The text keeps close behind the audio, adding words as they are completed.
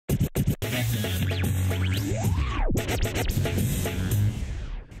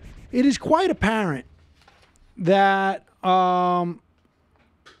It is quite apparent that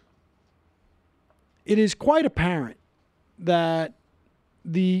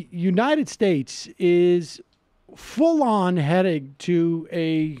the United States is full on heading to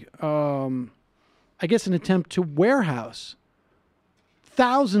an attempt to warehouse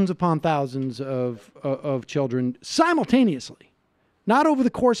thousands upon thousands of children simultaneously, not over the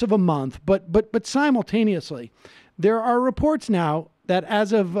course of a month, but simultaneously. There are reports now that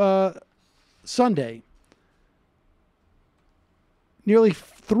as of Sunday, nearly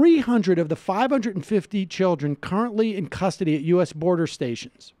 300 of the 550 children currently in custody at U.S. border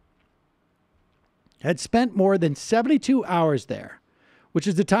stations had spent more than 72 hours there, which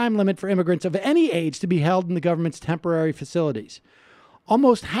is the time limit for immigrants of any age to be held in the government's temporary facilities.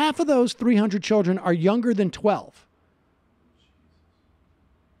 Almost half of those 300 children are younger than 12.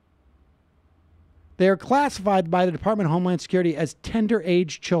 They are classified by the Department of Homeland Security as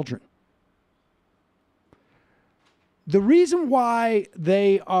tender-age children. The reason why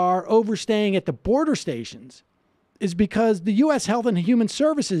they are overstaying at the border stations is because the U.S. Health and Human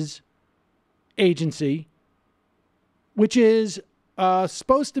Services Agency, which is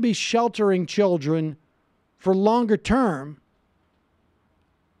supposed to be sheltering children for longer term,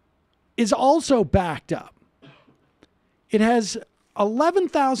 is also backed up. It has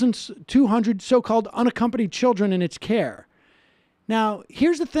 11,200 so-called unaccompanied children in its care. Now,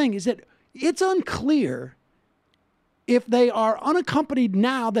 here's the thing, is that it's unclear if they are unaccompanied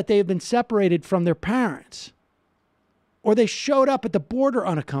now that they have been separated from their parents, or they showed up at the border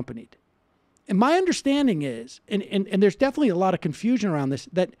unaccompanied. And my understanding is, and there's definitely a lot of confusion around this,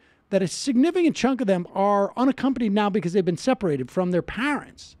 that a significant chunk of them are unaccompanied now because they've been separated from their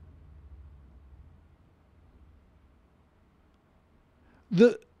parents.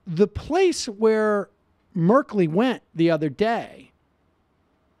 The place where Merkley went the other day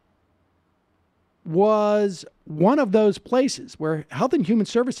was one of those places where Health and Human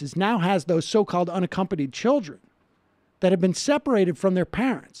Services now has those so-called unaccompanied children that have been separated from their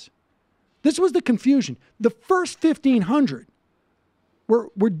parents. This was the confusion. The first 1,500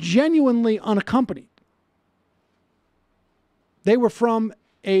 were genuinely unaccompanied. They were from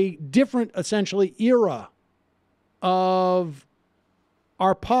a different, essentially, era of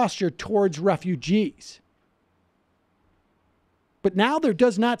our posture towards refugees. But now there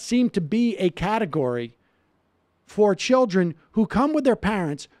does not seem to be a category for children who come with their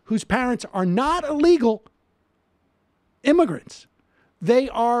parents, whose parents are not illegal immigrants. They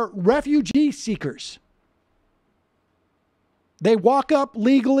are refugee seekers. They walk up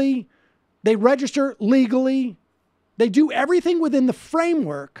legally. They register legally. They do everything within the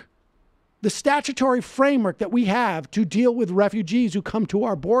framework, the statutory framework that we have to deal with refugees who come to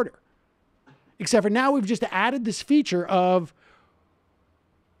our border. Except for now we've just added this feature of,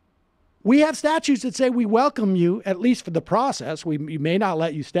 we have statutes that say we welcome you, at least for the process. We may not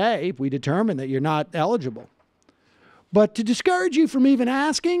let you stay if we determine that you're not eligible. But to discourage you from even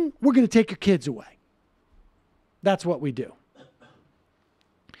asking, we're going to take your kids away. That's what we do.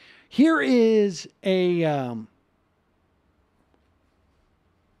 Here is the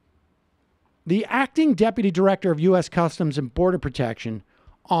acting deputy director of U.S. Customs and Border Protection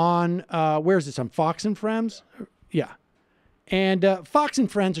on, where is this, on Fox and Friends? Yeah. And Fox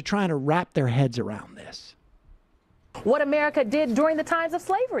and Friends are trying to wrap their heads around this. What America did during the times of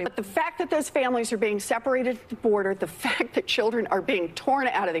slavery. But the fact that those families are being separated at the border, the fact that children are being torn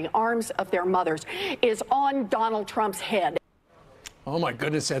out of the arms of their mothers is on Donald Trump's head. Oh, my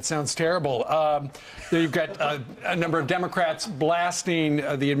goodness, that sounds terrible. You've got a number of Democrats blasting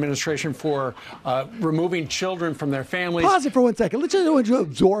the administration for removing children from their families. Pause it for 1 second. Let's just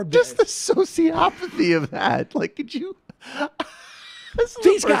absorb this. Just the sociopathy of that. Like, could you...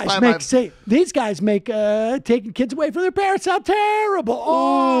 These guys make taking kids away from their parents sound terrible.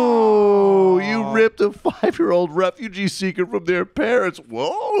 Oh, you ripped a 5-year-old refugee seeker from their parents.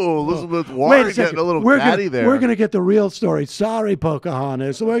 Whoa, Elizabeth Warren getting a little catty there. We're going to get the real story. Sorry,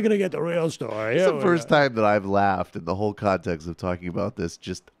 Pocahontas. We're going to get the real story. It's the first time that I've laughed in the whole context of talking about this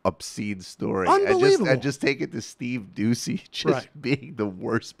just obscene story. Unbelievable. And just take it to Steve Doocy just being the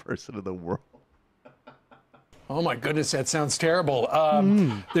worst person in the world. Oh, my goodness, that sounds terrible.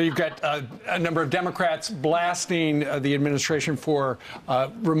 You've got a number of Democrats blasting the administration for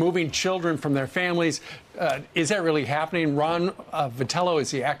removing children from their families. Is that really happening? Ron Vitello is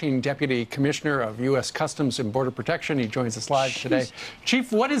the acting deputy commissioner of U.S. Customs and Border Protection. He joins us live today.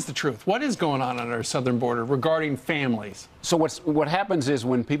 Chief, what is the truth? What is going on our southern border regarding families? So what happens is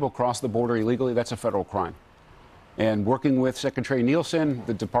when people cross the border illegally, that's a federal crime. And working with Secretary Nielsen,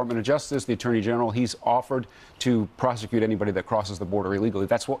 the Department of Justice, the Attorney General, he's offered to prosecute anybody that crosses the border illegally.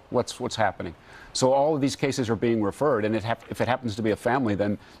 That's what's happening. So all of these cases are being referred, and if it happens to be a family,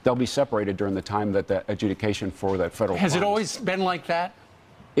 then they'll be separated during the time that the adjudication for that federal Has crime. it always been like that?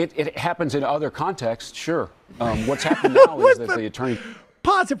 It happens in other contexts, sure. What's happened now is that the attorney...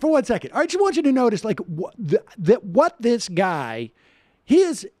 Pause it for 1 second. I just want you to notice, like, what this guy, he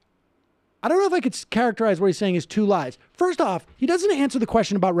is... I don't know if I could characterize what he's saying as two lies. First off, he doesn't answer the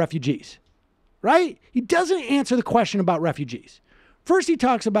question about refugees, right? He doesn't answer the question about refugees. First, he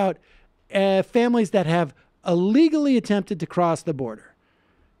talks about families that have illegally attempted to cross the border.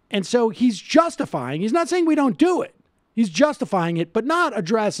 And so he's justifying, he's not saying we don't do it. He's justifying it, but not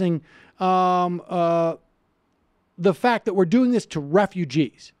addressing the fact that we're doing this to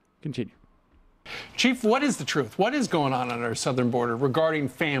refugees. Continue. Chief, what is the truth? What is going on our southern border regarding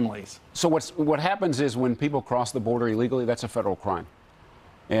families? So what happens is when people cross the border illegally, that's a federal crime.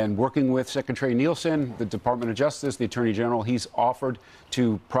 And working with Secretary Nielsen, the Department of Justice, the Attorney General, he's offered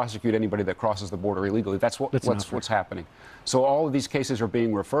to prosecute anybody that crosses the border illegally. That's what's happening. So all of these cases are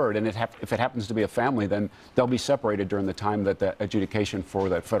being referred, and if it happens to be a family, then they'll be separated during the time that the adjudication for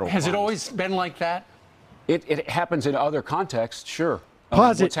that federal crime. Has it always been like that? It happens in other contexts, sure.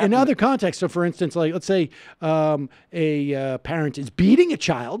 Pause it. In other contexts, so for instance, like let's say a parent is beating a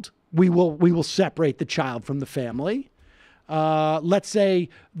child, we will separate the child from the family. Let's say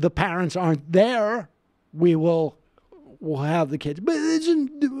the parents aren't there, we'll have the kids. But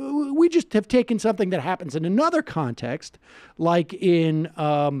we just have taken something that happens in another context, like in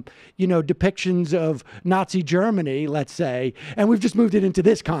depictions of Nazi Germany, let's say, and we've just moved it into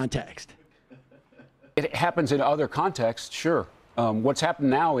this context. It happens in other contexts, sure. What's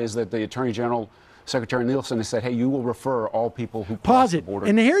happened now is that the Attorney General, Secretary Nielsen, has said, hey, you will refer all people who cross the border.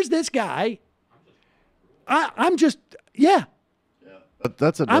 And here's this guy. I'm just. But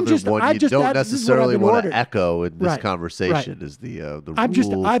that's another one you don't necessarily want to echo in this conversation. Is the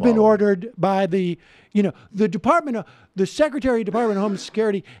rule I've been ordered by the the Secretary of Department of Homeland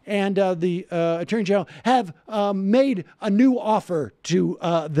Security and the Attorney General have made a new offer to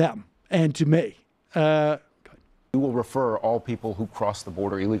them and to me. We will refer all people who cross the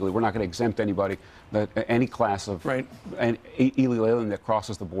border illegally. We're not going to exempt anybody, any class of illegal alien that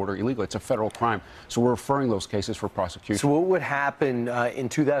crosses the border illegally. It's a federal crime. So we're referring those cases for prosecution. So what would happen in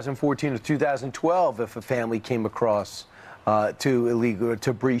 2014 or 2012 if a family came across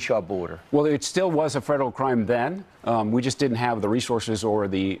to breach our border? Well, it still was a federal crime then. We just didn't have the resources or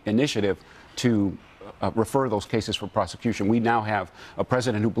the initiative to refer those cases for prosecution. We now have a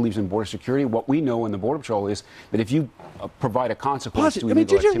president who believes in border security. What we know in the Border Patrol is that if you provide a consequence to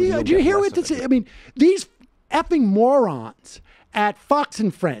illegal activity, do you hear what this is? I mean, these effing morons at Fox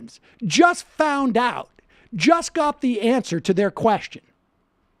and Friends just found out, just got the answer to their question.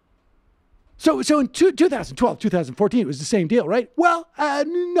 So in 2012, 2014, it was the same deal, right? Well,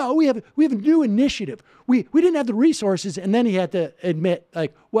 no, we have a new initiative. We didn't have the resources, and then he had to admit,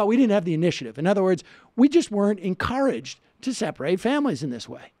 like, well, we didn't have the initiative. In other words, we just weren't encouraged to separate families in this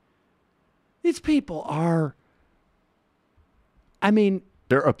way. These people are, I mean,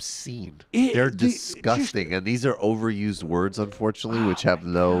 they're obscene. They're disgusting, and these are overused words, unfortunately, which have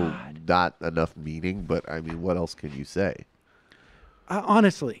not enough meaning. But I mean, what else can you say?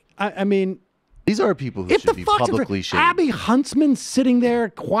 Honestly, I mean. These are people who should be publicly shamed. Abby Huntsman sitting there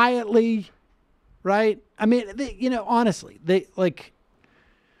quietly, right? I mean, honestly, they like.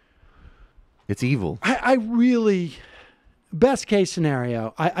 It's evil. I really, best case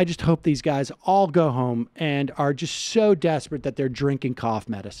scenario, I just hope these guys all go home and are just so desperate that they're drinking cough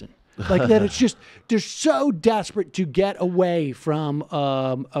medicine. Like that, it's just they're so desperate to get away from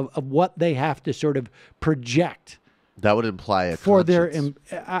of what they have to sort of project. That would imply a conscience.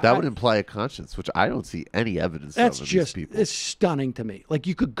 That would imply a conscience, which I don't see any evidence of in these people. It's stunning to me. Like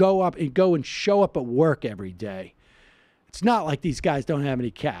you could go and show up at work every day. It's not like these guys don't have any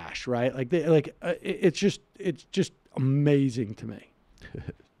cash, right? It's just amazing to me.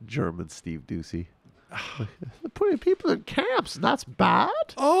 German Steve Ducey. Putting people in camps, that's bad.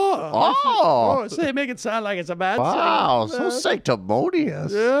 So they make it sound like it's a bad thing. Wow, so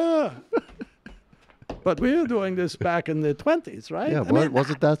sanctimonious. Yeah. But we were doing this back in the 20s, right? Yeah,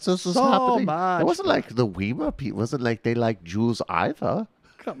 wasn't that just was happening? It wasn't like the Weimar people. It wasn't like they liked Jews either.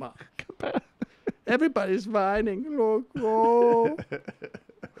 Come on. Everybody's whining. Look,